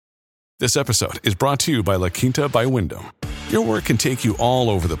This episode is brought to you by La Quinta by Wyndham. Your work can take you all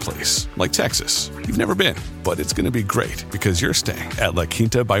over the place, like Texas. You've never been, but it's going to be great because you're staying at La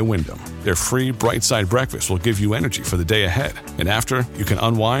Quinta by Wyndham. Their free Bright Side breakfast will give you energy for the day ahead. And after, you can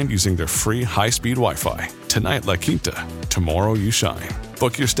unwind using their free high-speed Wi-Fi. Tonight, La Quinta. Tomorrow, you shine.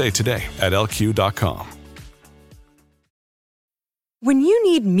 Book your stay today at LQ.com. When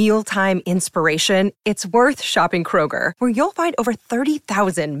you need mealtime inspiration, it's worth shopping Kroger, where you'll find over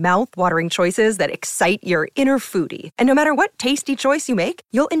 30,000 mouth-watering choices that excite your inner foodie. And no matter what tasty choice you make,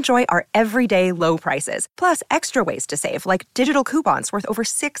 you'll enjoy our everyday low prices, plus extra ways to save, like digital coupons worth over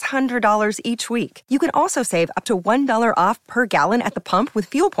 $600 each week. You can also save up to $1 off per gallon at the pump with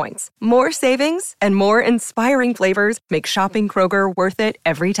fuel points. More savings and more inspiring flavors make shopping Kroger worth it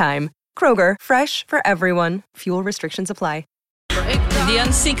every time. Kroger, fresh for everyone. Fuel restrictions apply. The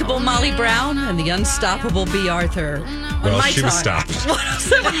unsinkable Molly Brown and the unstoppable B. Arthur. Well, she was stopped.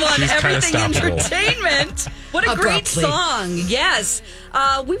 107.1 She's Everything stoppable. Entertainment. What a great song. Yes.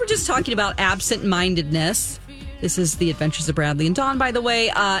 We were just talking about absent-mindedness. This is The Adventures of Bradley and Dawn, by the way.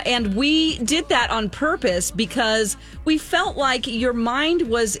 And we did that on purpose because we felt like your mind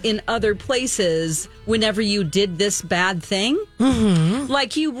was in other places whenever you did this bad thing. Mm-hmm.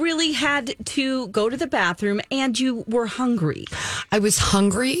 Like you really had to go to the bathroom and you were hungry. I was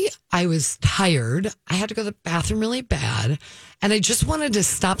hungry. I was tired. I had to go to the bathroom really bad. And I just wanted to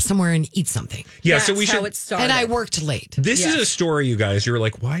stop somewhere and eat something. Yeah, That's so we should. how it started. And I worked late. This is a story, you guys. You were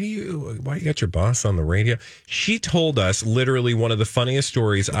like, why you got your boss on the radio? She told us literally one of the funniest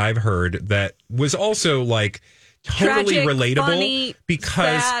stories I've heard that was also like totally Tragic, relatable funny,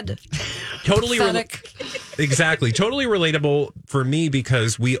 because sad, totally pathetic. exactly totally relatable for me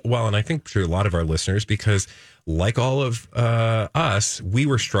because and I think to a lot of our listeners because like all of us, we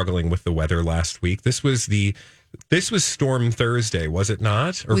were struggling with the weather last week. This was Storm Thursday, was it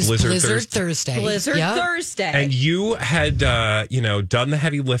not? Or Blizzard Thursday? Blizzard Yep. Thursday. And you had, done the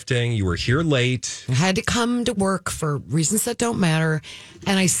heavy lifting. You were here late. I had to come to work for reasons that don't matter.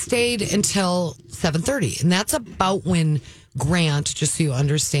 And I stayed until 7:30. And that's about when Grant, just so you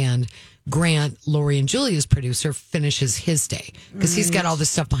understand, Grant, Lori and Julia's producer, finishes his day. Because he's got all this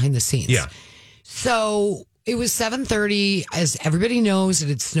stuff behind the scenes. Yeah. So it was 7:30. As everybody knows, it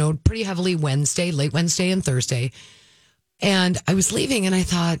had snowed pretty heavily late Wednesday and Thursday. And I was leaving and I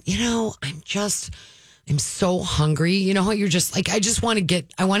thought, I'm so hungry. You know how you're just like, I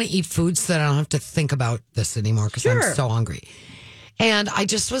want to eat food so that I don't have to think about this anymore because I'm so hungry. And I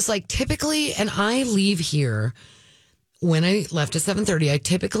just was like, typically, and I leave here when I left at 7:30, I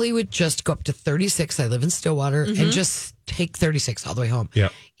typically would just go up to 36. I live in Stillwater and just take 36 all the way home. Yeah.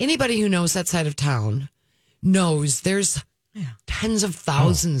 Anybody who knows that side of town knows there's tens of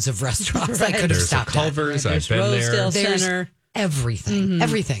thousands of restaurants I could have There's stopped Culver's. There's I've been Rosedale there. There's Center.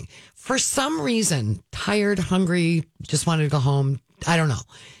 everything. For some reason, tired, hungry, just wanted to go home. I don't know.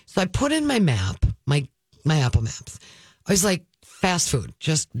 So I put in my map, my Apple Maps. I was like, fast food,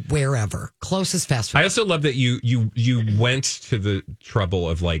 just wherever, closest fast food. I also love that you went to the trouble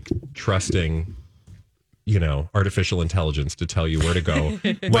of like trusting, artificial intelligence to tell you where to go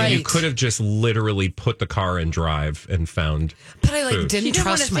when you could have just literally put the car in drive and found. But I food. didn't You didn't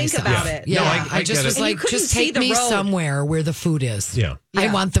trust want to think myself. about it. Yeah, No, I just get was it. like, And you couldn't just see take the me road. somewhere where the food is. Yeah.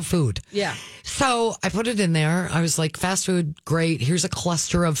 I want the food. Yeah. So I put it in there. I was like, fast food, great. Here's a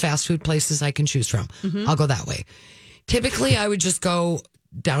cluster of fast food places I can choose from. I'll go that way. Typically, I would just go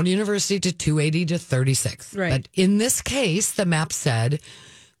down University to 280 to 36. Right. But in this case, the map said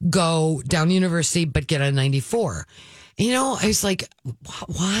go down University, but get on 94. I was like,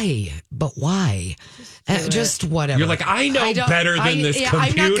 why? But why? Just whatever. You're like, I know better than this computer.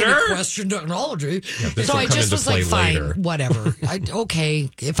 I'm not going to question technology. this So will I come just into was like, play fine, later. whatever.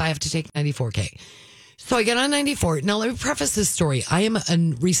 Okay, if I have to take 94K. So I get on 94. Now, let me preface this story. I am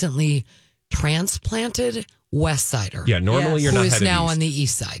a recently transplanted West Sider. Yeah, normally you're who not is headed now east. on the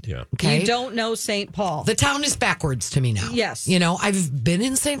East Side. Yeah. Okay. You don't know St. Paul. The town is backwards to me now. Yes. I've been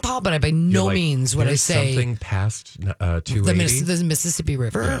in St. Paul, but I by no Like, means would I there's say something past the 280. the Mississippi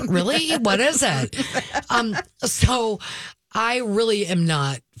River. Really? What is it? So I really am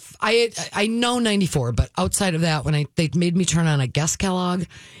not. I know 94, but outside of that, when they made me turn on a Guess Kellogg,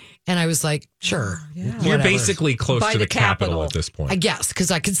 and I was like, sure, You're whatever. basically close By to the the capital Capitol. at this point. I guess, because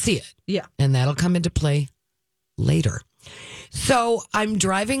I could see it. Yeah. And that'll come into play later. So I'm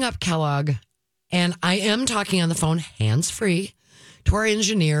driving up Kellogg, and I am talking on the phone, hands free, to our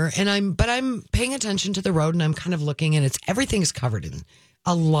engineer, and I'm paying attention to the road, and I'm kind of looking, and everything's covered in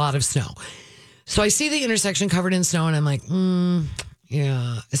a lot of snow. So I see the intersection covered in snow, and I'm like,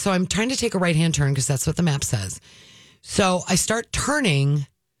 yeah. So I'm trying to take a right-hand turn because that's what the map says. So I start turning,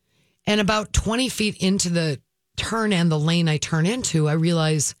 And about 20 feet into the turn and the lane I turn into, I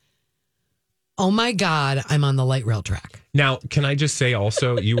realize, oh my God, I'm on the light rail track. Now, can I just say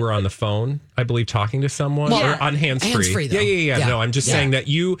also, you were on the phone, I believe, talking to someone or on hands-free? Hands-free, though. Yeah. No, I'm just saying that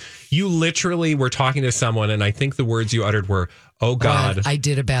you literally were talking to someone, and I think the words you uttered were, oh God. I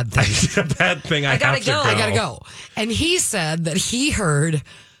did a bad thing. I did a bad thing. I have to go. I gotta go. And he said that he heard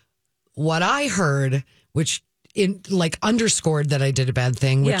what I heard, which underscored that I did a bad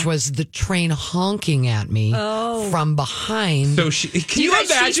thing, which was the train honking at me from behind. So can you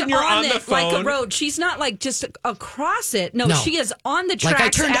imagine you're on the phone? Like a road. She's not like just across it. No, she is on the tracks. Like I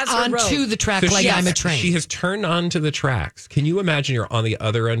turned onto the track like I'm a train. She has turned onto the tracks. Can you imagine you're on the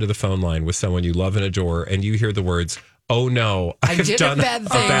other end of the phone line with someone you love and adore, and you hear the words, oh no, I've done a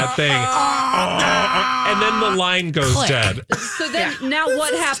bad thing. And then the line goes dead. So then now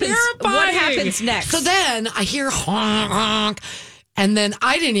what happens? Terrifying. What happens next? So then I hear honk, honk. And then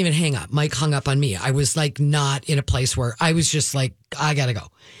I didn't even hang up. Mike hung up on me. I was like not in a place where I was just like, I got to go.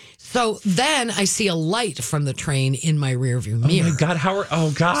 So then I see a light from the train in my rearview mirror. Oh my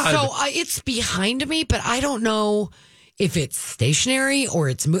God, God. So it's behind me, but I don't know if it's stationary or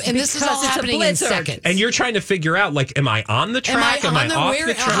it's moving. And this is all happening in seconds. And you're trying to figure out, like, am I on the track? Am I off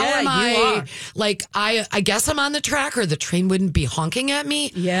the track? How am I? Like, I guess I'm on the track or the train wouldn't be honking at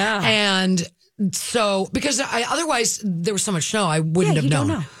me. Yeah. And so, because otherwise there was so much snow, I wouldn't have known.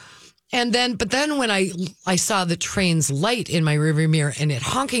 Don't know. And then, but then when I saw the train's light in my rearview mirror and it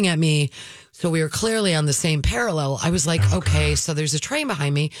honking at me, so we were clearly on the same parallel, I was like, okay, so there's a train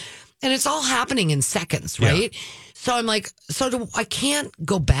behind me. And it's all happening in seconds, right? Yeah. So I'm like, I can't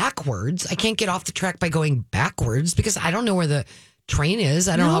go backwards. I can't get off the track by going backwards because I don't know where the train is.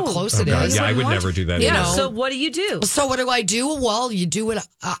 I don't know how close it is. Yeah, I would never do that. Yeah. So what do you do? So what do I do? Well, you do what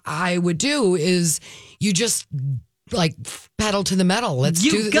I would do is you just like pedal to the metal. Let's do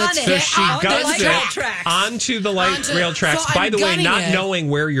it. So she guns it onto the light rail tracks. So by the way, not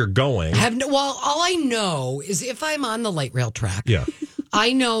knowing where you're going. All I know is if I'm on the light rail track,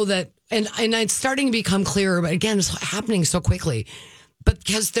 I know that, and it's starting to become clearer, but again, it's happening so quickly. But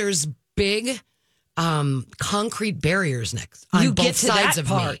because there's big concrete barriers next on both sides of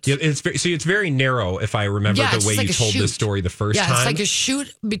me. Yeah, it's very narrow, if I remember the way you told this story the first time. Yeah, it's like a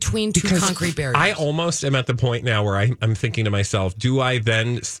chute between two concrete barriers. I almost am at the point now where I'm thinking to myself, do I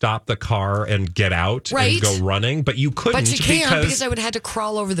then stop the car and get out and go running? But you couldn't. But you can't because I would have had to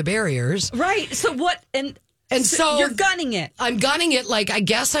crawl over the barriers. Right. So what... And so you're gunning it. I'm gunning it. Like, I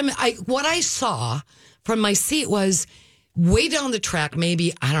guess what I saw from my seat was way down the track,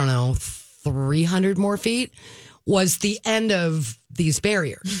 maybe, I don't know, 300 more feet was the end of these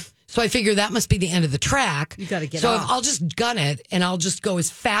barriers. So I figure that must be the end of the track. You got to get off. So I'll just gun it and I'll just go as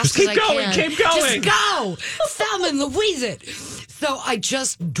fast as I can. Keep going. Just go. Thelma and Louise it. So I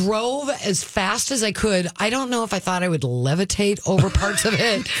just drove as fast as I could. I don't know if I thought I would levitate over parts of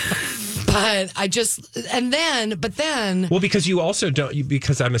it. But then. Well, because you also don't,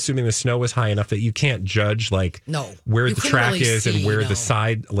 because I'm assuming the snow was high enough that you can't judge where the track is and where the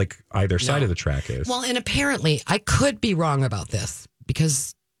side, like either side of the track is. Well, and apparently I could be wrong about this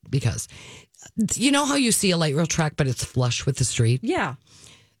because you know how you see a light rail track, but it's flush with the street? Yeah.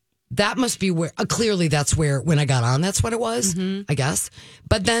 That must be where, clearly that's where, when I got on, that's what it was, I guess.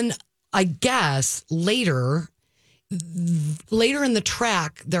 But then I guess later in the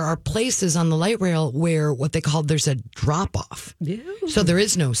track, there are places on the light rail where what they call there's a drop off. So there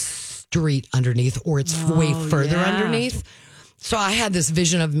is no street underneath, or it's way further underneath. So I had this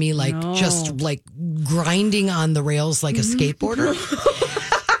vision of me just like grinding on the rails like a skateboarder.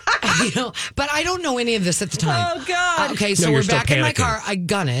 But I don't know any of this at the time. Oh God. Okay, so we're back in my car. I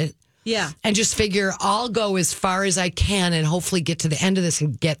gun it. Yeah. And just figure I'll go as far as I can and hopefully get to the end of this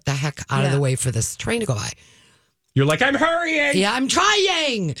and get the heck out of the way for this train to go by. You're like, I'm hurrying. Yeah, I'm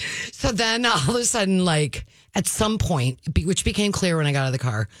trying. So then all of a sudden, like at some point, which became clear when I got out of the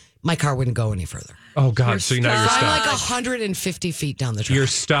car, my car wouldn't go any further. Oh, God. So now you're stuck. I'm like 150 feet down the track. You're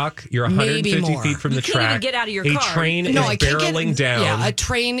stuck. You're 150 feet from the track. You can't even get out of your car. A train is barreling down. Yeah, a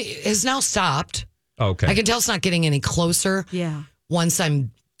train has now stopped. Okay. I can tell it's not getting any closer. Yeah. Once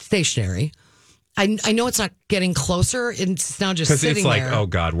I'm stationary. I know it's not getting closer. It's now just sitting there. Because it's like, oh,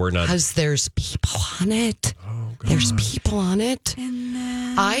 God, we're not. Because there's people on it. Oh, God. There's people on it. And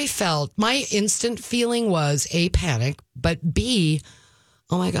then I felt, my instant feeling was A, panic, but B,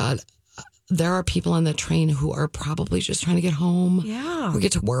 oh, my God, there are people on that train who are probably just trying to get home. Yeah. Or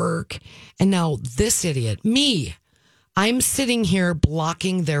get to work. And now this idiot, me, I'm sitting here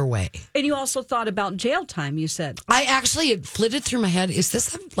blocking their way. And you also thought about jail time, you said. I actually, it flitted through my head. Is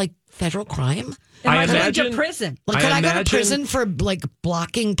this like federal crime? Am I I going imagine- to prison? Like, could I go to prison for like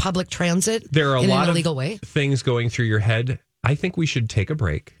blocking public transit There are a in lot an of illegal way? things going through your head. I think we should take a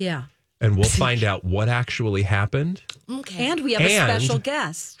break Yeah. and we'll find out what actually happened, Okay. And we have a special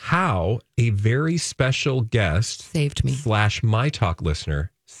guest. how a very special guest Saved me. / My Talk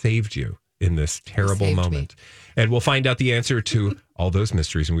listener saved you in this terrible Saved moment. And we'll find out the answer to all those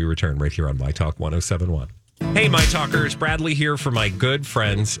mysteries when we return right here on My Talk 1071. Hey, My Talkers, Bradley here for my good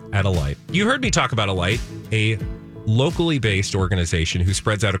friends at Alight. You heard me talk about Alight, a locally based organization who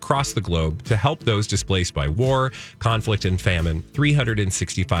spreads out across the globe to help those displaced by war, conflict, and famine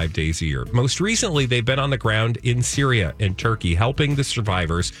 365 days a year. Most recently, they've been on the ground in Syria and Turkey, helping the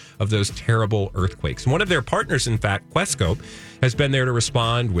survivors of those terrible earthquakes. One of their partners, in fact, Questscope, has been there to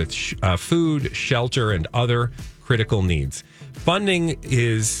respond with food, shelter, and other critical needs. Funding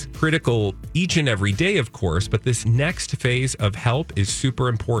is critical each and every day, of course, but this next phase of help is super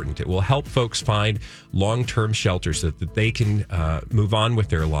important. It will help folks find long-term shelters so that they can move on with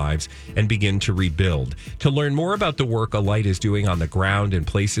their lives and begin to rebuild. To learn more about the work Alight is doing on the ground in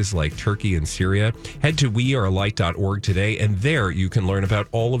places like Turkey and Syria, head to wearealight.org today, and there you can learn about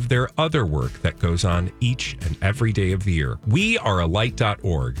all of their other work that goes on each and every day of the year.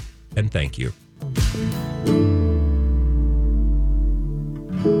 Wearealight.org, and thank you.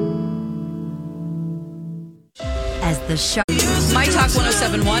 As the show. My Talk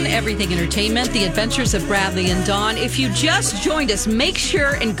 1071, Everything Entertainment, The Adventures of Bradley and Dawn. If you just joined us, make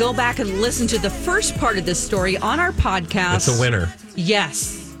sure and go back and listen to the first part of this story on our podcast. It's a winner.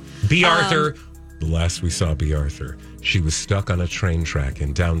 Yes. B. Arthur. The last we saw B. Arthur, she was stuck on a train track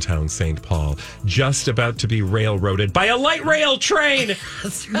in downtown St. Paul, just about to be railroaded by a light rail train.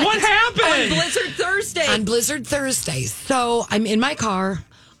 That's right. What happened? On Blizzard Thursday. On Blizzard Thursday. So I'm in my car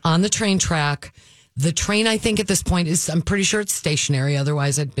on the train track. The train, I think at this point I'm pretty sure it's stationary.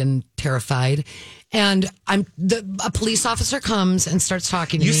 Otherwise, I'd been terrified. And a police officer comes and starts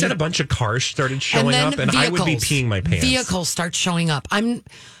talking to me. You said a bunch of cars started showing up, and I would be peeing my pants. Vehicles start showing up.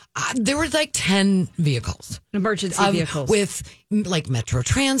 There were like 10 vehicles. Emergency vehicles. With like Metro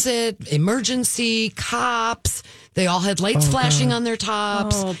Transit, emergency, cops. They all had lights flashing on their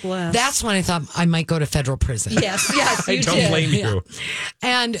tops. Oh, bless. That's when I thought I might go to federal prison. Yes, you I did. don't blame you. Yeah.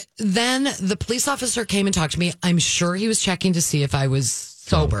 And then the police officer came and talked to me. I'm sure he was checking to see if I was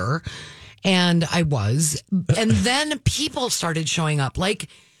sober. And I was. And then people started showing up. Like,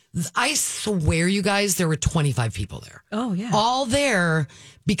 I swear, you guys, there were 25 people there. Oh, yeah. All there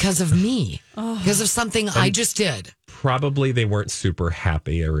because of me, because of something I just did. Probably they weren't super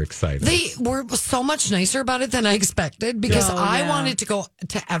happy or excited. They were so much nicer about it than I expected because I wanted to go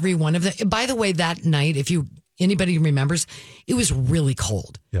to every one of them. By the way, that night, if anybody remembers, it was really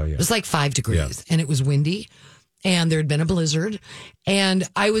cold. Yeah. It was like 5 degrees and it was windy and there had been a blizzard and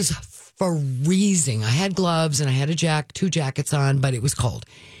I was freezing. I had gloves and I had 2 jackets on, but it was cold.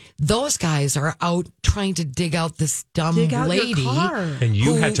 Those guys are out trying to dig out this dumb lady. And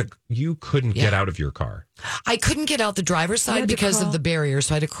you couldn't get out of your car. I couldn't get out the driver's side because of the barrier.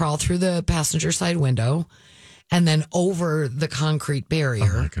 So I had to crawl through the passenger side window and then over the concrete barrier.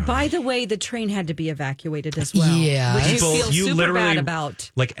 Oh my God. By the way, the train had to be evacuated as well. Yeah. Which People, you feel you super literally, bad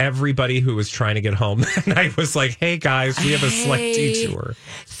about. like everybody who was trying to get home that night was like, hey guys, we have a select detour.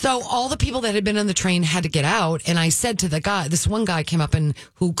 So all the people that had been on the train had to get out. And I said to the guy, this one guy came up and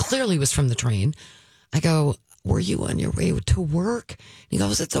who clearly was from the train. I go, were you on your way to work? He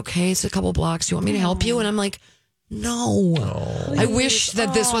goes, it's okay. It's a couple blocks. Do you want me to help you? And I'm like, no, I wish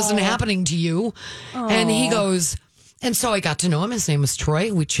that this wasn't happening to you. And he goes, and so I got to know him. His name was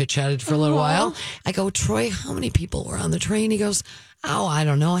Troy. We chit-chatted for a little while. I go, Troy, how many people were on the train? He goes, oh, I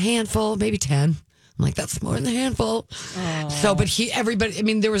don't know, a handful, maybe 10. I'm like, that's more than a handful. So, but everybody, I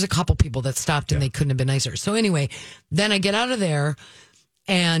mean, there was a couple people that stopped and they couldn't have been nicer. So anyway, then I get out of there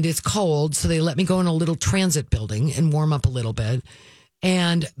and it's cold. So they let me go in a little transit building and warm up a little bit.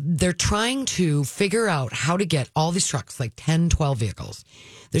 And they're trying to figure out how to get all these trucks, like 10, 12 vehicles.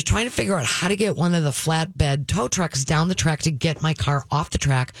 They're trying to figure out how to get one of the flatbed tow trucks down the track to get my car off the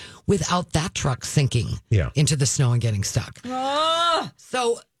track without that truck sinking into the snow and getting stuck.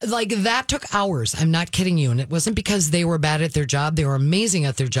 So, like, that took hours. I'm not kidding you. And it wasn't because they were bad at their job. They were amazing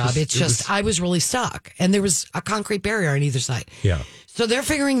at their job. It's just I was really stuck. And there was a concrete barrier on either side. Yeah. So they're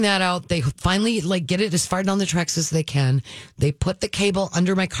figuring that out. They finally get it as far down the tracks as they can. They put the cable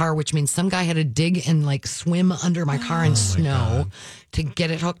under my car, which means some guy had to dig and swim under my car in snow to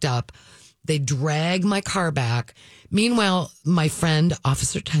get it hooked up. They drag my car back. Meanwhile, my friend,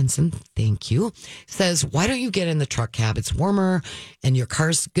 Officer Tenson, thank you, says, why don't you get in the truck cab? It's warmer and your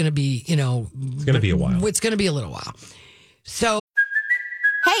car's going to be, It's going to be a while. It's going to be a little while. So.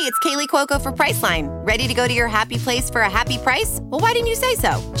 Hey, it's Kaylee Cuoco for Priceline. Ready to go to your happy place for a happy price? Well, why didn't you say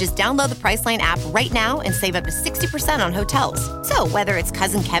so? Just download the Priceline app right now and save up to 60% on hotels. So whether it's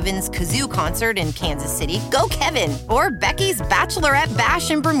Cousin Kevin's Kazoo Concert in Kansas City, go Kevin, or Becky's Bachelorette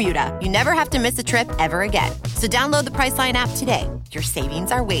Bash in Bermuda, you never have to miss a trip ever again. So download the Priceline app today. Your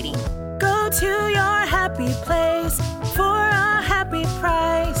savings are waiting. Go to your happy place for a happy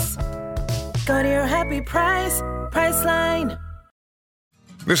price. Go to your happy price, Priceline.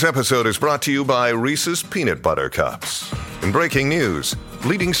 This episode is brought to you by Reese's Peanut Butter Cups. In breaking news,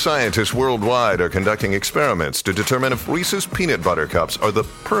 leading scientists worldwide are conducting experiments to determine if Reese's Peanut Butter Cups are the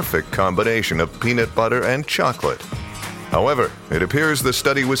perfect combination of peanut butter and chocolate. However, it appears the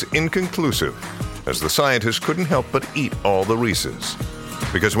study was inconclusive, as the scientists couldn't help but eat all the Reese's.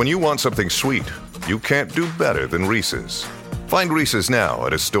 Because when you want something sweet, you can't do better than Reese's. Find Reese's now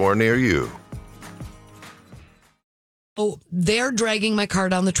at a store near you. Oh, they're dragging my car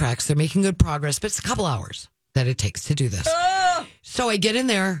down the tracks. They're making good progress, but it's a couple hours that it takes to do this. So I get in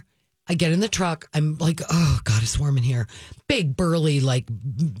there. I get in the truck. I'm like, oh, God, it's warm in here. Big, burly, like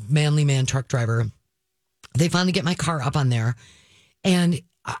manly man truck driver. They finally get my car up on there. And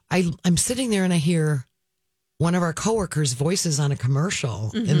I'm sitting there and I hear one of our coworkers' voices on a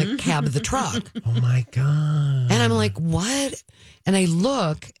commercial in the cab of the truck. Oh, my God. And I'm like, what? And I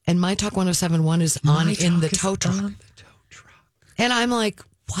look, and My Talk 107.1 is on in the tow truck. And I'm like,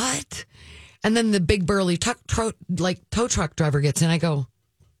 what? And then the big burly tow truck driver gets in. I go,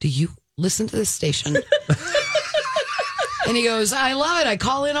 do you listen to this station? And he goes, I love it. I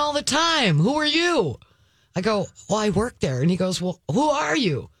call in all the time. Who are you? I go, well, I work there. And he goes, well, who are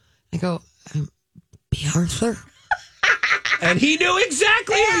you? I go, I'm B. Arthur. And he knew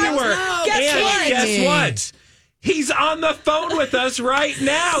exactly who you were. No, Guess what? He's on the phone with us right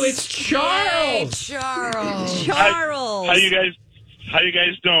now. It's Charles. Hey, Charles. Charles. How you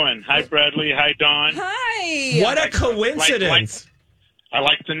guys doing? Hi, Bradley. Hi, Dawn. Hi. What a coincidence. I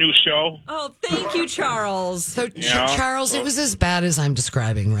like the new show. Oh, thank you, Charles. So, Charles, it was as bad as I'm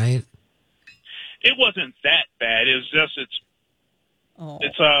describing, right? It wasn't that bad. It was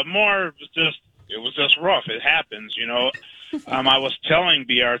just rough. It happens, I was telling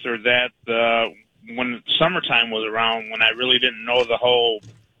B. Arthur that when summertime was around, when I really didn't know that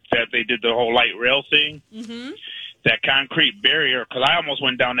they did the whole light rail thing, that concrete barrier, because I almost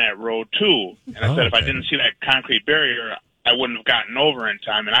went down that road too. And I said, if I didn't see that concrete barrier, I wouldn't have gotten over in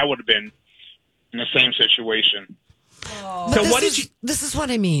time, and I would have been in the same situation. Oh. So this is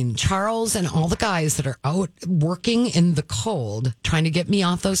what I mean. Charles and all the guys that are out working in the cold trying to get me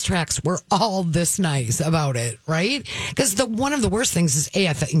off those tracks were all this nice about it, right? Because one of the worst things is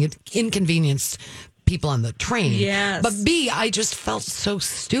I think it inconvenienced people on the train. Yes. But B, I just felt so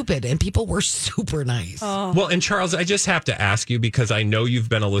stupid, and people were super nice. Oh. Well, and Charles, I just have to ask you, because I know you've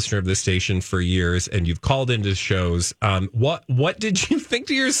been a listener of this station for years and you've called into shows. What did you think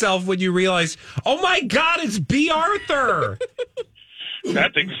to yourself when you realized, oh my God, it's B. Arthur?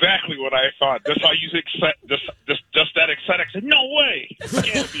 That's exactly what I thought. Just how you just that excited. I said, no way. It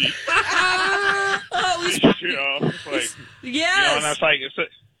can't be. It's like, yes. And that's like,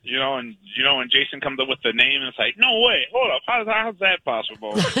 when Jason comes up with the name, and it's like, no way, hold up, how's that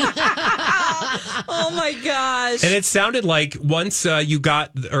possible? Oh my gosh! And it sounded like once they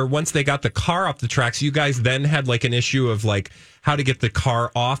got the car off the tracks, you guys then had like an issue of like how to get the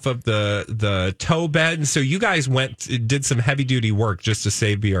car off of the tow bed, and so you guys did some heavy duty work just to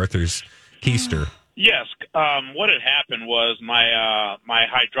save B. Arthur's keister. Yes, what had happened was my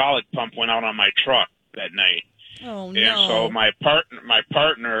hydraulic pump went out on my truck that night. Oh, no. And so my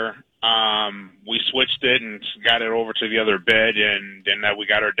partner, we switched it and got it over to the other bed, and then we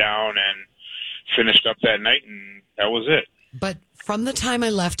got her down and finished up that night, and that was it. But from the time I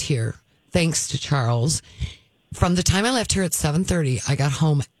left here, thanks to Charles, from the time I left here at 7:30, I got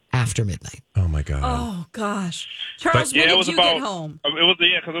home after midnight. Oh my God. Oh gosh. Charles, when did you get home? Because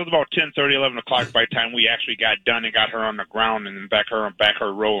it was about 10:30, 11 o'clock by the time we actually got done and got her on the ground and then back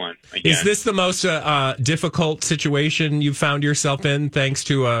her rolling again. Is this the most difficult situation you've found yourself in, thanks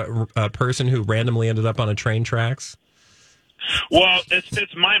to a person who randomly ended up on a train tracks? Well,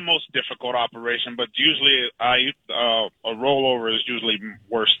 it's my most difficult operation, but usually a rollover is usually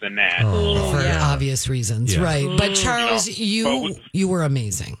worse than that. Oh, for obvious reasons, right? But Charles, you were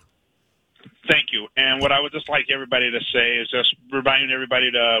amazing. Thank you. And what I would just like everybody to say is just reminding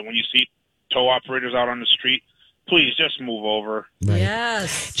everybody to, when you see tow operators out on the street, please just move over. Right.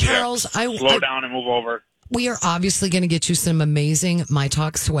 Yes, Charles, slow down and move over. We are obviously going to get you some amazing My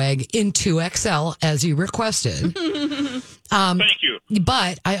Talk swag in 2XL as you requested. Thank you.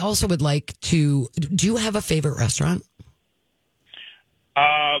 But I also would like to, do you have a favorite restaurant?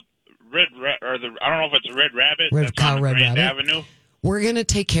 I don't know if it's Red Rabbit. Red that's on Cow, Red Grand Rabbit. Avenue. We're going to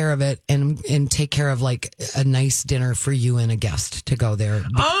take care of it and take care of like a nice dinner for you and a guest to go there.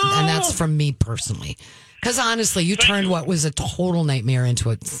 Oh! And that's from me personally. Because honestly, you turned what was a total nightmare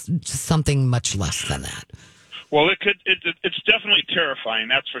into something much less than that. Well, it's definitely terrifying,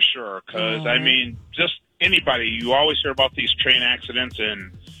 that's for sure. Because, I mean, just anybody, you always hear about these train accidents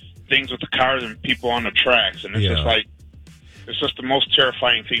and things with the cars and people on the tracks. And it's just like, it's just the most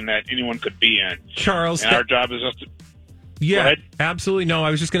terrifying thing that anyone could be in. Charles. And our job is just to... Yeah, absolutely. No, I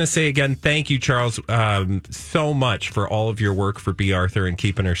was just going to say again, thank you, Charles, so much for all of your work for B. Arthur and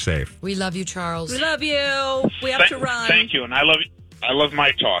keeping her safe. We love you, Charles. We love you. We have to run. Thank you, and I love my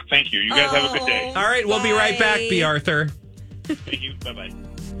talk. Thank you. You guys have a good day. All right, we'll be right back, B. Arthur. Thank you. Bye-bye.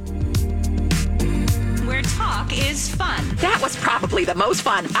 Where talk is fun. That was probably the most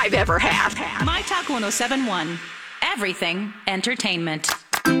fun I've ever had. My Talk 107.1. Everything entertainment.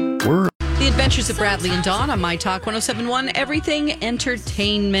 The Adventures of Bradley and Dawn on My Talk 107.1, Everything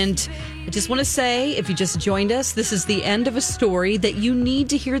Entertainment. I just want to say, if you just joined us, this is the end of a story that you need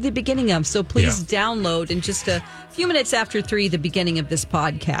to hear the beginning of. So please download in just a few minutes after 3 the beginning of this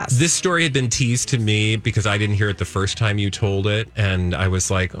podcast. This story had been teased to me because I didn't hear it the first time you told it. And I was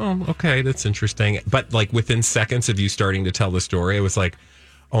like, oh, okay, that's interesting. But like within seconds of you starting to tell the story, I was like,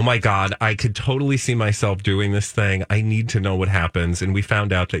 oh my God, I could totally see myself doing this thing. I need to know what happens. And we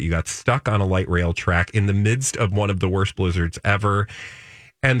found out that you got stuck on a light rail track in the midst of one of the worst blizzards ever.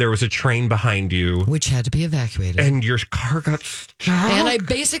 And there was a train behind you, which had to be evacuated. And your car got stuck. And I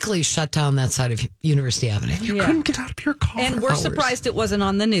basically shut down that side of University Avenue. You couldn't get out of your car. And we're surprised it wasn't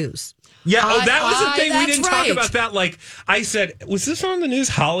on the news. Yeah, that was the thing. We didn't talk about that. Like, I said, was this on the news?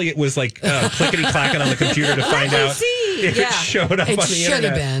 Holly, it was like clickety-clacking on the computer to find out if it showed up on the internet. It should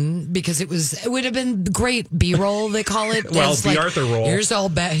have been, because it would have been great B-roll, they call it. Well, B. Arthur roll. Here's how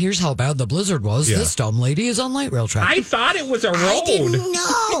bad the blizzard was. Yeah. This dumb lady is on light rail track. I thought it was a road. I didn't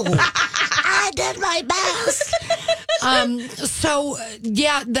know. I did my best. So,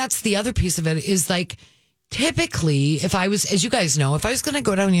 that's the other piece of it is like, typically, if I was, as you guys know, if I was going to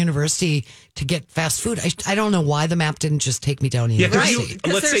go down to University to get fast food, I don't know why the map didn't just take me down to University.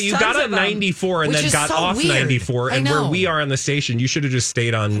 Let's say you got on 94 and then got off weird. 94, and where we are on the station, you should have just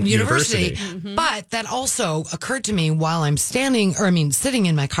stayed on University. Mm-hmm. But that also occurred to me while I'm sitting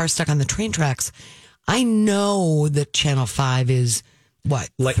in my car stuck on the train tracks. I know that Channel 5 is... like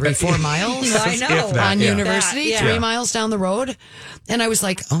 3-4 miles? I know. On University, 3 miles down the road. And I was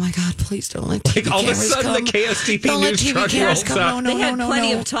like, oh my God, please don't let TV all of a sudden come. the KSTP don't news truck rolls come. up. They had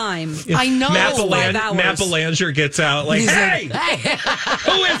plenty of time. I know. Matt Belanger gets out like, hey,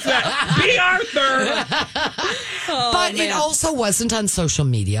 who is that? B. Arthur. But it also wasn't on social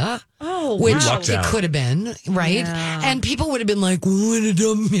media. Which it could have been, right? Yeah. And people would have been like, what a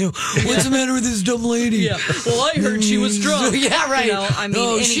dumb, what's the matter with this dumb lady? Yeah. Well, I heard she was drunk. Yeah,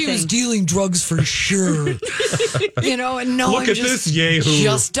 right. She was dealing drugs for sure. And no, look at this yahoo.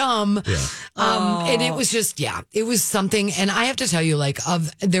 Just dumb. Yeah. And it was just, it was something. And I have to tell you,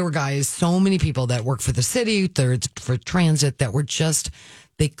 there were guys, so many people that work for the city, for transit, that were just...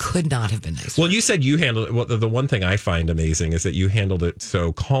 They could not have been nicer. Well, you said you handled it. Well, the one thing I find amazing is that you handled it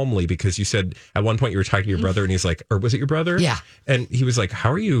so calmly, because you said at one point you were talking to your brother and he's like, or was it your brother? Yeah. And he was like,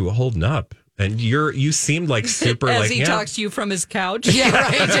 how are you holding up? And you seemed like super as he talks to you from his couch. Yeah,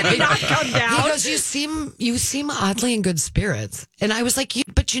 right. Did he not come down? He goes, you seem oddly in good spirits. And I was like,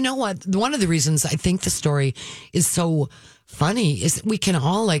 but you know what? One of the reasons I think the story is so funny is we can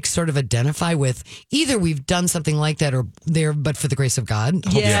all sort of identify with either we've done something like that or there, but for the grace of God,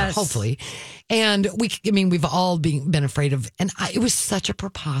 hopefully. And we've all been afraid of, and it was such a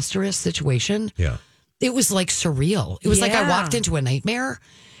preposterous situation. Yeah. It was surreal. It was like I walked into a nightmare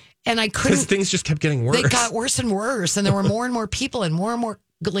and I couldn't. Because things just kept getting worse. They got worse and worse. And there were more and more people and more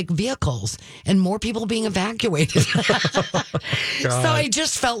vehicles and more people being evacuated. So I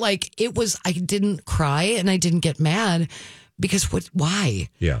just felt like I didn't cry and I didn't get mad. Because why?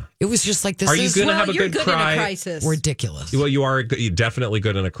 Yeah. It was just like this. Are you going to have a you're good in cry? a crisis. Ridiculous. Well, you're definitely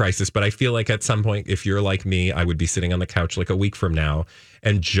good in a crisis, but I feel like at some point, if you're like me, I would be sitting on the couch a week from now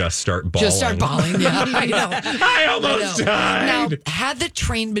and just start bawling. Yeah, I know. I almost died. Now, had the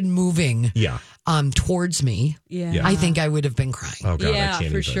train been moving towards me, I think I would have been crying. Oh, God, yeah, I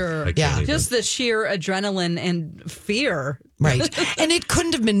can't for even. sure. Just the sheer adrenaline and fear. Right. And it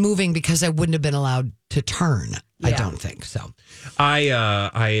couldn't have been moving because I wouldn't have been allowed to turn. I don't think so.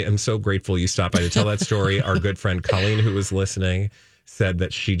 I am so grateful you stopped by to tell that story. Our good friend Colleen, who was listening, said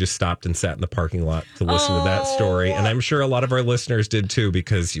that she just stopped and sat in the parking lot to listen to that story. And I'm sure a lot of our listeners did too,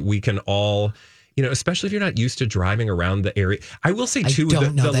 because we can all especially if you're not used to driving around the area. I will say, too,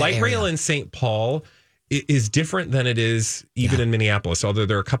 don't know the that light area. rail in St. Paul is different than it is even in Minneapolis, although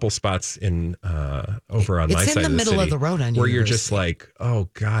there are a couple spots in over on my side of the city. It's in the middle of the road on where you're University. just like, oh,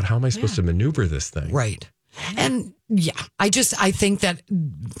 God, how am I supposed to maneuver this thing? Right. And I think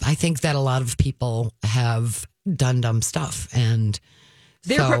that a lot of people have done dumb stuff, and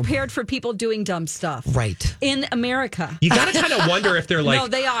they're prepared for people doing dumb stuff. Right. In America. You got to kind of wonder if they're like... No,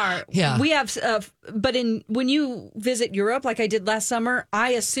 they are. Yeah. We have, but when you visit Europe, like I did last summer,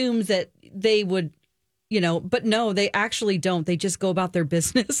 I assumed that they would, but no, they actually don't. They just go about their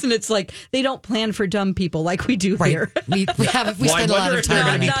business, and it's like they don't plan for dumb people like we do here. We spend a lot wonder of if they're time going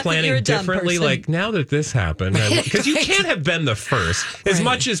on to be it. Not that planning you're a dumb differently. person. Like, now that this happened, because you can't have been the first. As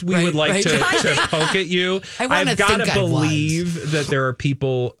much as we would like to poke at you, I've got to believe that there are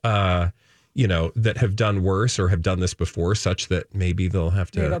people, that have done worse or have done this before, such that maybe they'll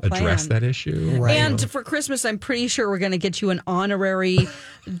have to address that issue. Right. And for Christmas, I'm pretty sure we're going to get you an honorary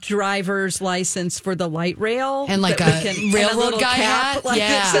driver's license for the light rail. And like that a railroad guy hat. Like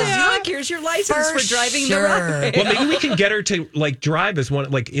it says, look, here's your license for driving the light rail. Well, maybe we can get her to drive as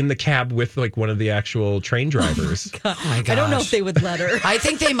one, in the cab with one of the actual train drivers. Oh my gosh. I don't know if they would let her. I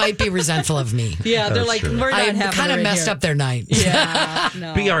think they might be resentful of me. Yeah, they're like, true. we're not I having kind of her messed here. up their night. Yeah.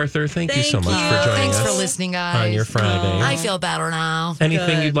 No. B. Arthur, thank you so much for joining Thanks us for listening, guys. on your Friday. I feel better now.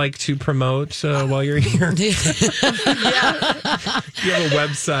 Anything you'd like to promote while you're here? Do you have a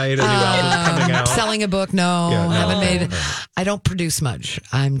website, a new album coming out? Selling a book? No, haven't made. I don't produce much.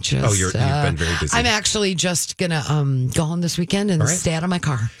 I'm just. You've been very busy. I'm actually just gonna go home this weekend and stay out of my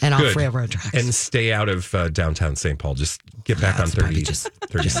car and off railroad tracks and stay out of downtown St. Paul. Just get back on 36.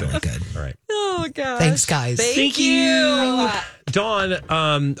 Good. All right. Oh, gosh. Thanks, guys. Thank you. Dawn,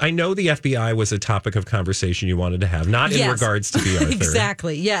 I know the FBI was a topic of conversation you wanted to have, not in regards to B. Arthur.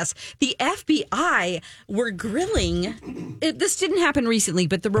 Exactly, yes. The FBI were grilling. This didn't happen recently,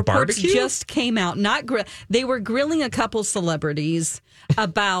 but the reports just came out. They were grilling a couple celebrities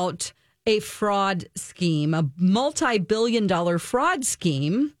about a fraud scheme, a multi-billion-dollar fraud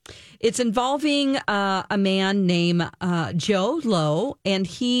scheme. It's involving a man named Joe Lowe, and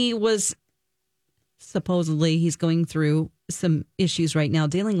he was supposedly he's going through some issues right now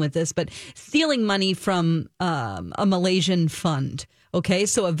dealing with this, but stealing money from a Malaysian fund. Okay,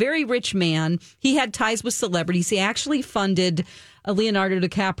 so a very rich man. He had ties with celebrities. He actually funded Leonardo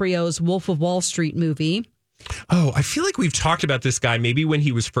DiCaprio's Wolf of Wall Street movie. Oh, I feel like we've talked about this guy maybe when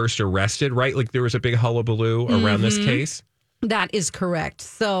he was first arrested, right? Like there was a big hullabaloo around this case. That is correct.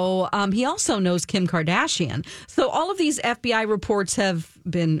 So he also knows Kim Kardashian. So all of these FBI reports have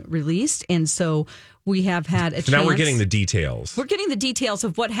been released, and so we have had a chance. Now we're getting the details. We're getting the details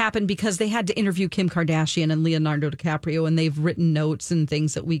of what happened because they had to interview Kim Kardashian and Leonardo DiCaprio, and they've written notes and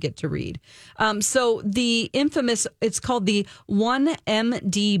things that we get to read. So the infamous, it's called the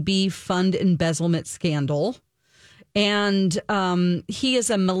 1MDB fund embezzlement scandal. And he is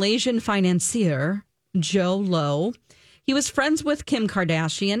a Malaysian financier, Joe Lowe. He was friends with Kim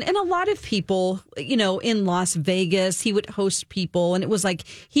Kardashian and a lot of people, in Las Vegas. He would host people, and it was like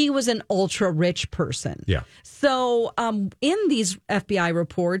he was an ultra rich person. Yeah. So in these FBI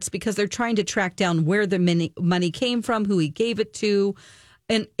reports, because they're trying to track down where the money came from, who he gave it to,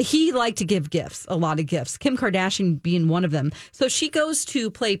 and he liked to give gifts, a lot of gifts, Kim Kardashian being one of them. So she goes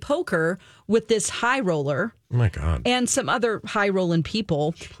to play poker with this high roller. Oh, my God. And some other high rolling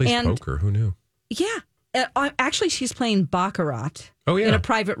people. She plays poker. Who knew? Yeah. Actually, she's playing Baccarat in a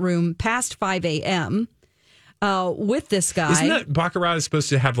private room past 5 a.m. With this guy. Isn't that Baccarat is supposed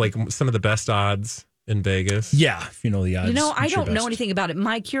to have some of the best odds in Vegas? Yeah, if you know the odds. I don't know anything about it.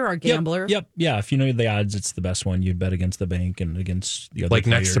 Mike, you're our gambler. Yep. Yeah, if you know the odds, it's the best one. You'd bet against the bank and against the other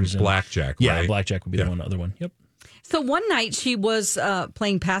next to players blackjack, Yeah, right? blackjack would be the other one. Yep. So one night she was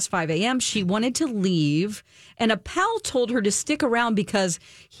playing past 5 a.m. She wanted to leave, and a pal told her to stick around because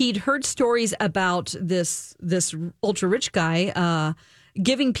he'd heard stories about this ultra rich guy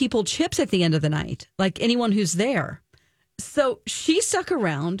giving people chips at the end of the night, like anyone who's there. So she stuck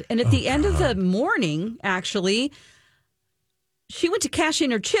around, and at the end of the morning, actually, she went to cash in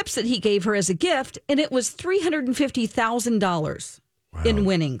her chips that he gave her as a gift, and it was $350,000. Wow. In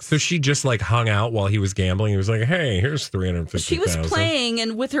winnings. So she just hung out while he was gambling. He was like, hey, here's $350,000. She was playing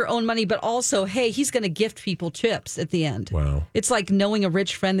and with her own money, but also, hey, he's going to gift people chips at the end. Wow. It's like knowing a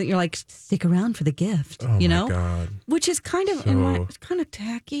rich friend that you're like, stick around for the gift, my God. Which is kind of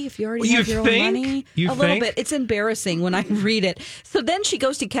tacky if you already have your own money. Little bit. It's embarrassing when I read it. So then she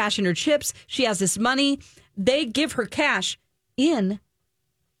goes to cash in her chips. She has this money. They give her cash in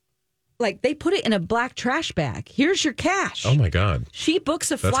like they put it in a black trash bag. Here's your cash. Oh my God. She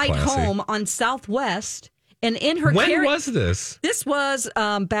books a That's flight classy. home on Southwest, and in her When was this? This was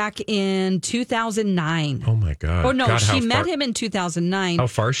back in 2009. Oh my God. Oh no, God, she how met far- him in 2009. How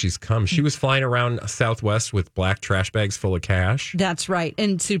far she's come. She was flying around Southwest with black trash bags full of cash. That's right,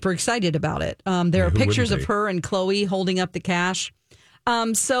 and super excited about it. There are who pictures wouldn't of be? her and Chloe holding up the cash.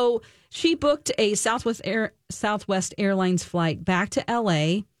 So she booked a Southwest Airlines flight back to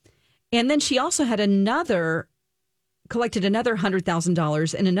LA, and then she also had collected another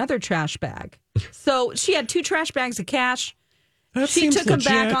 $100,000 in another trash bag. So she had 2 trash bags of cash. That She seems took them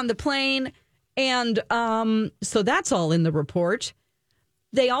back legit. on the plane, and so that's all in the report.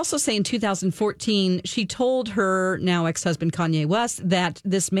 They also say in 2014, she told her now ex-husband Kanye West that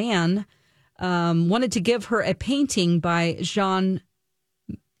this man wanted to give her a painting by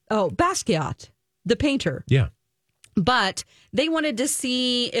Basquiat, the painter. Yeah. But they wanted to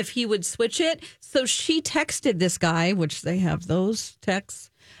see if he would switch it. So she texted this guy, which they have those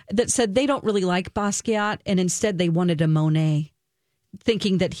texts, that said they don't really like Basquiat, and instead they wanted a Monet,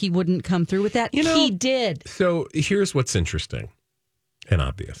 thinking that he wouldn't come through with that. He did. So here's what's interesting and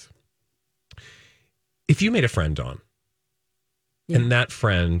obvious. If you made a friend, Dawn, and that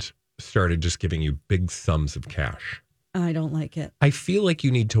friend started just giving you big sums of cash, I don't like it. I feel like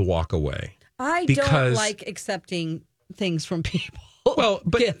you need to walk away. I don't like accepting things from people. Well,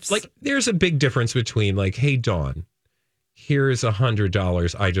 but gifts. like there's a big difference between like, hey, Dawn, here's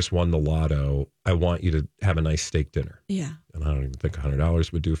 $100. I just won the lotto. I want you to have a nice steak dinner. Yeah. And I don't even think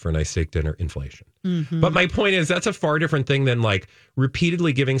 $100 would do for a nice steak dinner. Inflation. Mm-hmm. But my point is that's a far different thing than like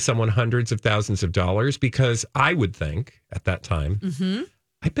repeatedly giving someone hundreds of thousands of dollars, because I would think at that time, Mm-hmm.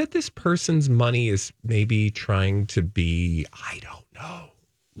 I bet this person's money is maybe trying to be, I don't know,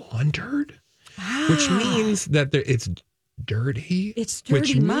 laundered, which means that it's dirty. It's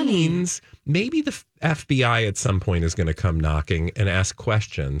dirty which money. means maybe the FBI at some point is going to come knocking and ask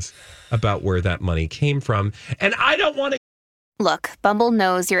questions about where that money came from. And I don't want to. Look, Bumble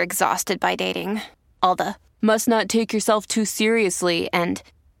knows you're exhausted by dating. All the must not take yourself too seriously and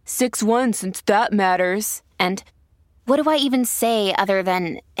 6'1" since that matters. And what do I even say other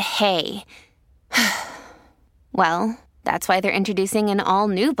than hey? Well, that's why they're introducing an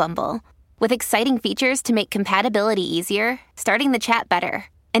all-new Bumble with exciting features to make compatibility easier, starting the chat better,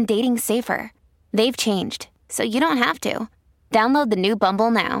 and dating safer. They've changed, so you don't have to. Download the new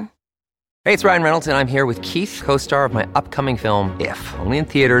Bumble now. Hey, it's Ryan Reynolds, and I'm here with Keith, co-star of my upcoming film, If, only in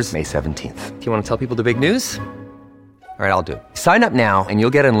theaters May 17th. Do you want to tell people the big news? All right, I'll do it. Sign up now and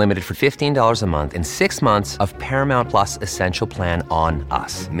you'll get unlimited for $15 a month and 6 months of Paramount Plus Essential Plan on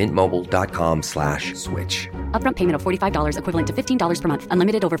us. MintMobile.com/switch. Upfront payment of $45 equivalent to $15 per month.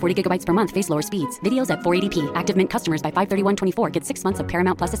 Unlimited over 40 gigabytes per month. Face lower speeds. Videos at 480p. Active Mint customers by 531.24 get 6 months of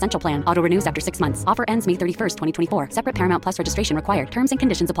Paramount Plus Essential Plan. Auto renews after 6 months. Offer ends May 31st, 2024. Separate Paramount Plus registration required. Terms and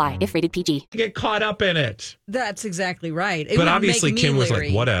conditions apply if rated PG. Get caught up in it. That's exactly right. It But would obviously, make me Kim was leery.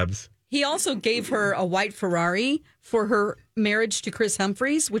 like, whatevs. He also gave her a white Ferrari for her marriage to Chris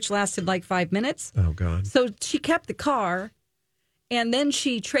Humphries, which lasted like 5 minutes. Oh, God. So she kept the car, and then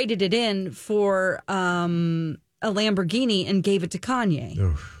she traded it in for a Lamborghini and gave it to Kanye.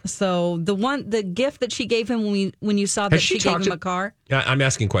 Oof. So the gift that she gave him when you saw that Has she gave talked him a car. I'm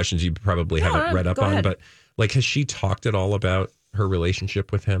asking questions you probably haven't read up go on, ahead. but like, has she talked at all about her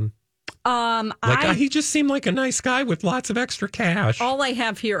relationship with him? He just seemed like a nice guy with lots of extra cash. All I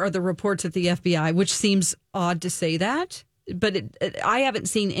have here are the reports at the FBI, which seems odd to say that, but I haven't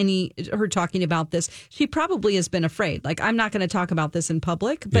seen her talking about this. She probably has been afraid. Like, I'm not going to talk about this in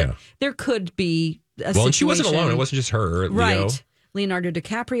public, but there could be a situation. And she wasn't alone. It wasn't just her. Right. Leo. Leonardo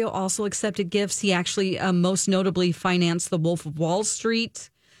DiCaprio also accepted gifts. He actually most notably financed The Wolf of Wall Street.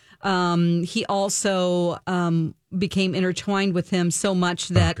 He also became intertwined with him so much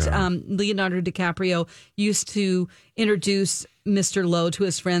that Leonardo DiCaprio used to introduce Mr. Lowe to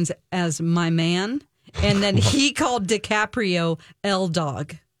his friends as my man. And then he called DiCaprio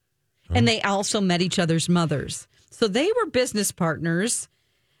L-Dog. And they also met each other's mothers. So they were business partners.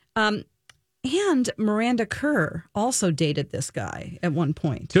 And Miranda Kerr also dated this guy at one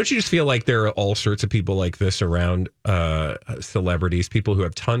point. Don't you just feel like there are all sorts of people like this around celebrities, people who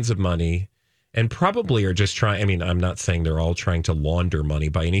have tons of money and probably are just trying? I mean, I'm not saying they're all trying to launder money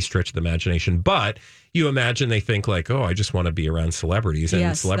by any stretch of the imagination, but you imagine they think like, oh, I just want to be around celebrities.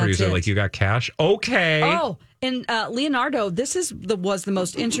 And celebrities that's are it. like, you got cash? Okay. Oh, and Leonardo, this was the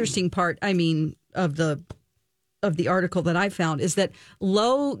most interesting part, of the article that I found, is that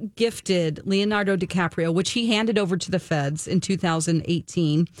Lowe gifted Leonardo DiCaprio, which he handed over to the feds in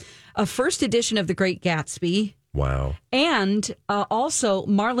 2018, a first edition of The Great Gatsby Wow. And also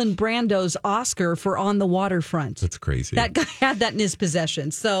Marlon Brando's Oscar for On the Waterfront. That's crazy. That guy had that in his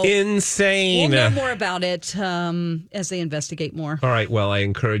possession. So insane. We'll know more about it as they investigate more. All right. Well, I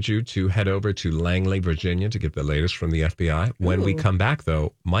encourage you to head over to Langley, Virginia to get the latest from the FBI. When we come back,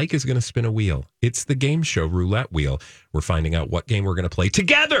 though, Mike is going to spin a wheel. It's the game show roulette wheel. We're finding out what game we're going to play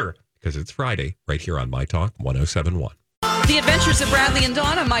together because it's Friday right here on My Talk 107.1. The Adventures of Bradley and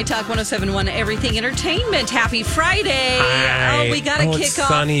Dawn on My Talk 107.1 Everything Entertainment. Happy Friday. Hi. Oh, we got to kick it's off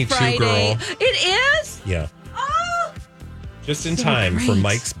sunny Friday. Too, girl. It is? Yeah. Oh. Just in So time for great.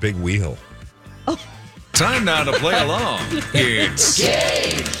 Mike's big wheel. Time now to play along. It's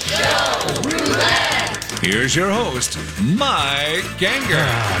Game Show Roulette. Here's your host, Mike Ganger.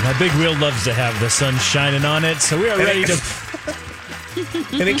 My big wheel loves to have the sun shining on it, so we are ready to...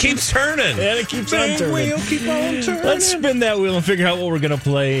 And it keeps turning. And it keeps on turning. Wheel, keep on turning. Let's spin that wheel and figure out what we're going to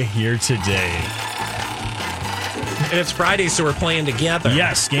play here today. And it's Friday, so we're playing together.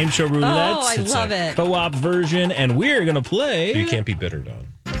 Yes, Game Show Roulette. Oh, I It's love a it. co-op version, and we're going to play... You can't be bitter, Dawn.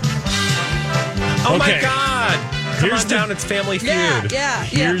 Oh, my Okay. God. Come Here's on the- down. It's Family Feud. Yeah.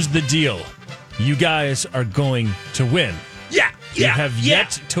 Here's the deal. You guys are going to win. Yeah. You have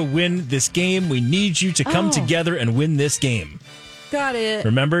yet to win this game. We need you to come Oh. together and win this game. Got it.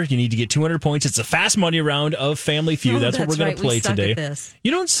 Remember, you need to get 200 points. It's a fast money round of Family Feud. Oh, that's what we're going right. to play We suck today. at this.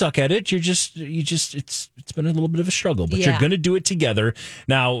 You don't suck at it. It's been a little bit of a struggle, but Yeah. you're going to do it together.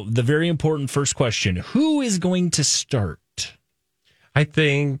 Now, the very important first question, who is going to start? I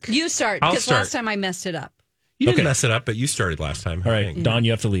think You start, I'll because start. last time I messed it up. you didn't Okay. mess it up, but you started last time. All right, Dawn,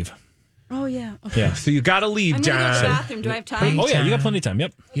 you have to leave. Oh, yeah. Okay. Yeah. So you got to leave, I'm going to go to the John. bathroom. Do I have time? Oh, yeah, you got plenty of time.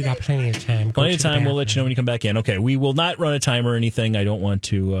 Yep. You got plenty of time. Plenty of time. We'll let you know when you come back in. Okay, we will not run a timer or anything. I don't want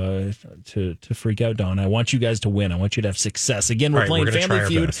to freak out, Dawn. I want you guys to win. I want you to have success. Again, we're All right, playing we're gonna try Family our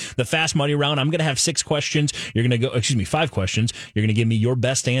Feud, best. the fast money round. I'm going to have 6 questions. You're going to go, 5 questions. You're going to give me your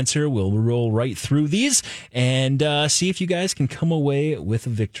best answer. We'll roll right through these and see if you guys can come away with a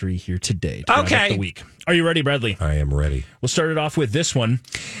victory here today. To round up Okay. the week. Are you ready, Bradley? I am ready. We'll start it off with this one.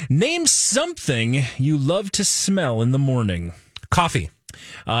 Name something you love to smell in the morning. Coffee.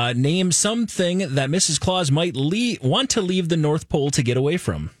 Name something that Mrs. Claus might want to leave the North Pole to get away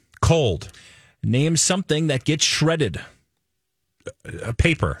from. Cold. Name something that gets shredded.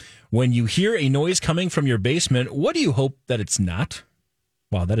 Paper. When you hear a noise coming from your basement, what do you hope that it's not?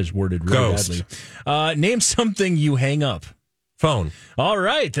 Wow, that is worded really Ghost. badly. Name something you hang up. Phone. All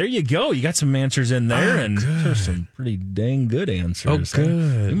right, there you go. You got some answers in there, and there's some pretty dang good answers. Oh,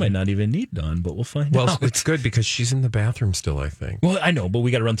 good. You might not even need Dawn, but we'll find Well, out. it's good because she's in the bathroom still, I think. Well, I know, but we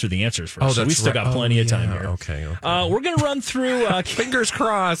got to run through the answers first. Oh, so we that's still right. got plenty of Oh, time yeah. here. Okay. We're going to run through. Fingers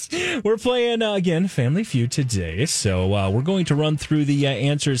crossed. We're playing, again, Family Feud today. So we're going to run through the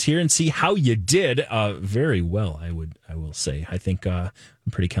answers here and see how you did. Very well, I will say. I think I'm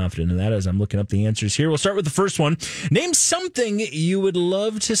pretty confident in that as I'm looking up the answers here. We'll start with the first one. Name something you would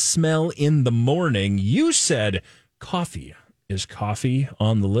love to smell in the morning. You said coffee. Is coffee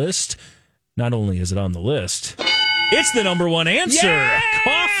on the list? Not only is it on the list, it's the number one answer. Yes!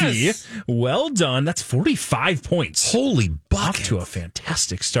 Coffee. Well done. That's 45 points. Holy bucket. Off to a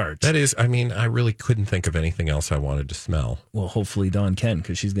fantastic start. That is, I mean, I really couldn't think of anything else I wanted to smell. Well, hopefully Dawn can,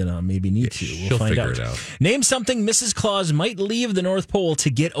 because she's going to maybe need to. We'll She'll find figure out. it out. Name something Mrs. Claus might leave the North Pole to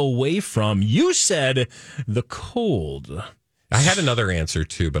get away from. You said the cold. I had another answer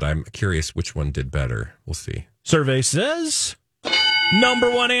too, but I'm curious which one did better. We'll see. Survey says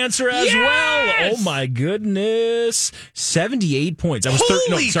number one answer as well. Oh my goodness. 78 points. That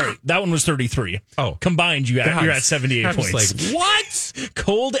was that one was 33. Oh. Combined you're at 78 I was points. like, what?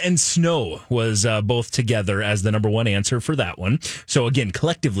 Cold and snow was both together as the number one answer for that one. So again,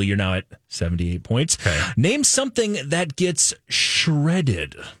 collectively, you're now at 78 points. Okay. Name something that gets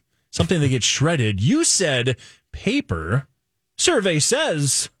shredded. Something that gets shredded. You said paper. Survey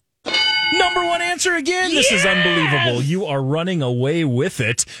says number one answer again. This is unbelievable. You are running away with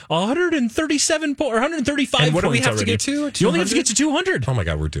it. 137 or 135 And what do we points have to already. get to? You only have to get to 200. Oh my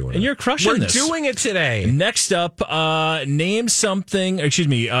God, we're doing it. And you're crushing this. We're doing it today. Next up, name something,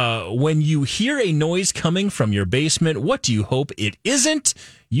 when you hear a noise coming from your basement, what do you hope it isn't?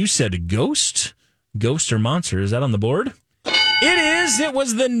 You said a ghost. Ghost or monster. Is that on the board? It is. It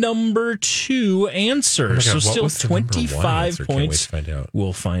was the number 2 answer. Oh my God, so what still was the number 1 25 answer? Can't wait points. to find out.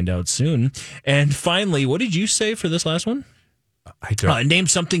 We'll find out soon. And finally, what did you say for this last one? I don't. Name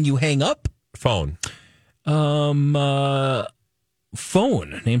something you hang up. Phone.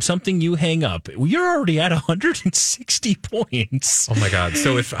 Phone. Name something you hang up. You're already at 160 points. Oh my God.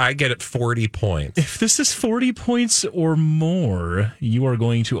 So if I get it 40 points. If this is 40 points or more, you are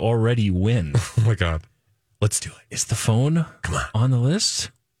going to already win. Oh my God. Let's do it. Is the phone on the list?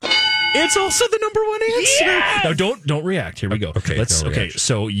 It's also the number one answer. Yes! No, don't react. Here we go. Okay.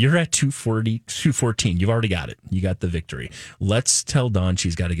 So you're at 214. You've already got it. You got the victory. Let's tell Dawn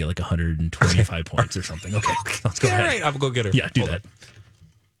she's got to get like 125 points or something. Okay. Let's go ahead. All right, I'll go get her. Yeah, do that.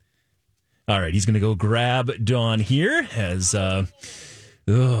 All right, he's going to go grab Dawn here as,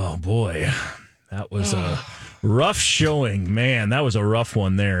 oh boy, that was a rough showing. Man, that was a rough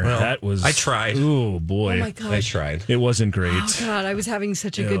one there. Well, I tried. Oh boy. Oh my gosh. I tried. It wasn't great. Oh God, I was having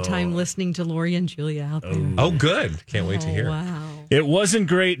such a good time listening to Lori and Julia out there. Oh, good. Can't wait to hear. Wow. It wasn't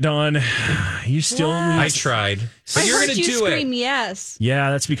great, Dawn. You still I tried. But you're going to do scream it. Yes.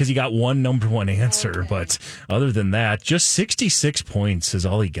 Yeah, that's because you got one number one answer. Okay. But other than that, just 66 points is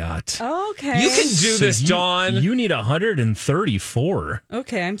all he got. Okay. You can do this, Dawn. You need 134.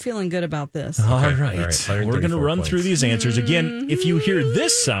 Okay, I'm feeling good about this. All right. We're going to run through these answers. Again, if you hear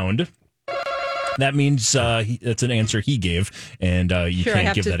this sound, that means that's an answer he gave, and you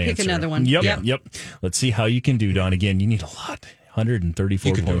can't give that answer. Pick another one. Yep. Let's see how you can do, Dawn. Again, you need a lot.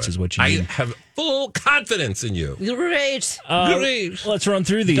 134 points is what you need. I have full confidence in you. Great. Let's run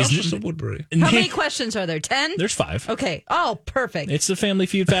through these. Duchess of Woodbury. How many questions are there? 10? There's 5. Okay. Oh, perfect. It's the Family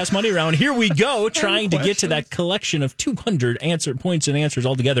Feud Fast Money Round. Here we go, trying to get to that collection of 200 points and answers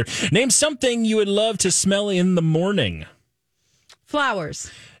altogether. Name something you would love to smell in the morning.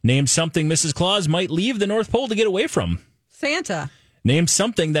 Flowers. Name something Mrs. Claus might leave the North Pole to get away from. Santa. Name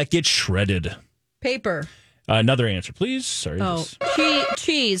something that gets shredded. Paper. Another answer, please. Sorry.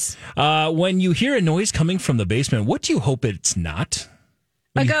 Cheese. When you hear a noise coming from the basement, what do you hope it's not?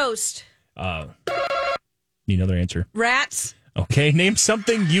 A ghost. Need another answer. Rats. Okay. Name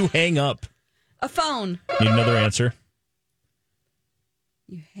something you hang up. A phone. Need another answer.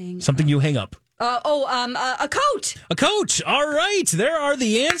 You hang up. A coat. A coat. All right. There are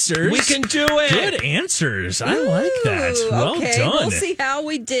the answers. We can do it. Good answers. I like that. Well done. We'll see how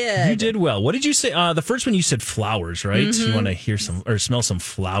we did. You did well. What did you say? The first one you said flowers, right? Mm-hmm. You want to hear some or smell some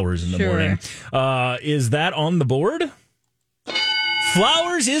flowers in the morning. Is that on the board?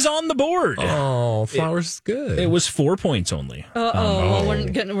 Flowers is on the board. Oh, flowers is good. It was 4 points only. We're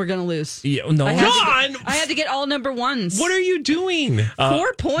gonna lose. Yeah, no, I had to get all number ones. What are you doing?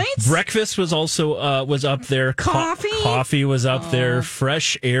 4 points. Breakfast was also was up there. Coffee was up there.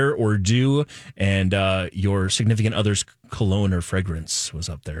 Fresh air or dew, and your significant other's cologne or fragrance was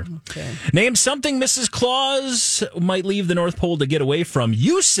up there. Okay. Name something Mrs. Claus might leave the North Pole to get away from.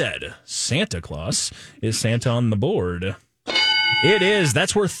 You said Santa Claus. Is Santa on the board? It is.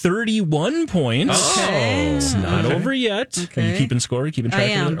 That's worth 31 points. Okay. It's not over yet. Okay. Are you keeping score? Are you keeping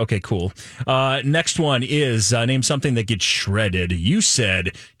track of it? Okay, cool. Next one is name something that gets shredded. You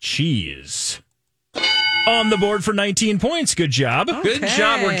said cheese. On the board for 19 points. Good job. Okay. Good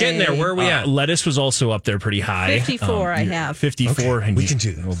job. We're getting there. Where are we at? Lettuce was also up there pretty high. 54 I have. 54. Okay. And we can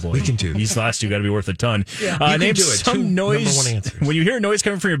do this. Oh boy. We can do this. These last two got to be worth a ton. Yeah. Name do it. some noise. Number one answers. When you hear a noise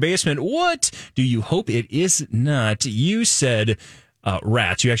coming from your basement, what do you hope it is not? You said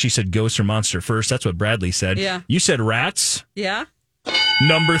rats. You actually said ghost or monster first. That's what Bradley said. Yeah. You said rats. Yeah.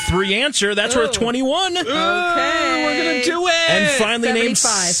 Number 3 answer. That's worth 21. Okay. We're going to do it. And finally, 75. name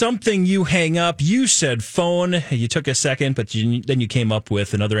something you hang up. You said phone. You took a second, but then you came up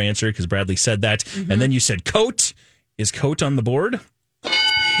with another answer because Bradley said that. Mm-hmm. And then you said coat. Is coat on the board?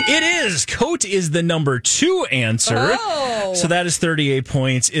 It is. Coat is the number 2 answer. Oh. So that is 38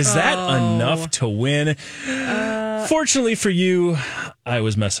 points. Is that enough to win? Fortunately for you, I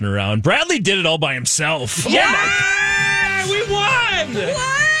was messing around. Bradley did it all by himself. Yeah! We won!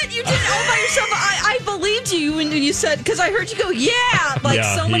 What? You did it all by yourself? I believed you when you said, because I heard you go,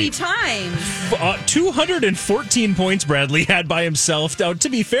 many times. 214 points Bradley had by himself. Now, to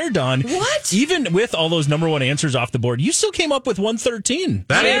be fair, Dawn, what? Even with all those number 1 answers off the board, you still came up with 113.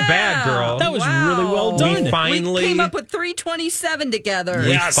 That ain't bad, girl. That was really well done. We came up with 327 together.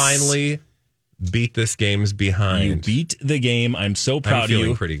 We finally beat this game's behind. You beat the game. I'm so proud of you. I'm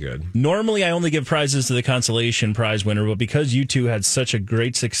feeling pretty good. Normally, I only give prizes to the consolation prize winner, but because you two had such a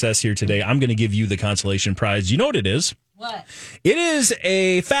great success here today, I'm going to give you the consolation prize. You know what it is? What? It is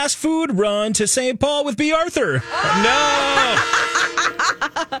a fast food run to St. Paul with B. Arthur.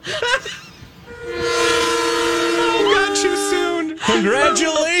 Got you soon.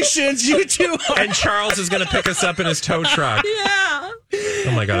 Congratulations, you two. And Charles is going to pick us up in his tow truck. Yeah.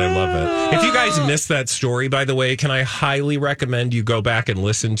 Oh my God, I love it. If you guys missed that story, by the way, can I highly recommend you go back and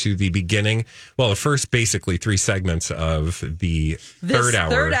listen to the beginning? Well, the first basically 3 segments of the third hour.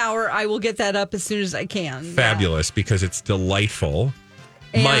 Third hour, I will get that up as soon as I can. Fabulous, because it's delightful.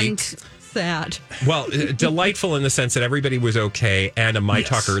 And Mike. sad. Well, delightful in the sense that everybody was okay, and a My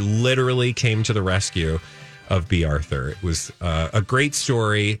Talker literally came to the rescue. of B. Arthur. It was a great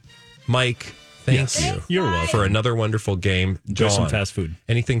story. Mike, thank you. You're welcome. For another wonderful game. Enjoy some Dawn, fast food.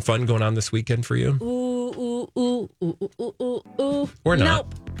 Anything fun going on this weekend for you? Or not?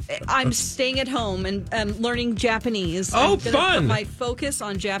 Nope. I'm staying at home and learning Japanese. Oh, I'm gonna fun. Put my focus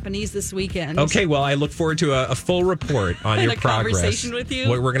on Japanese this weekend. Okay, well, I look forward to a full report on And your a progress. conversation with you?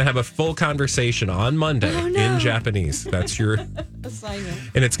 We're going to have a full conversation on Monday in Japanese. That's your assignment.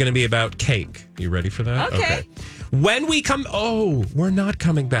 and it's going to be about cake. You ready for that? Okay. When we come, we're not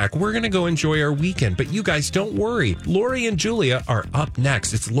coming back. We're going to go enjoy our weekend. But you guys, don't worry. Lori and Julia are up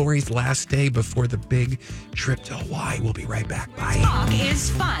next. It's Lori's last day before the big trip to Hawaii. We'll be right back. Bye. Talk is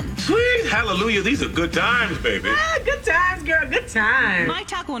fun. Sweet hallelujah. These are good times, baby. Good times, girl. Good times. My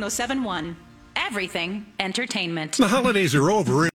Talk 1071. Everything entertainment. The holidays are over.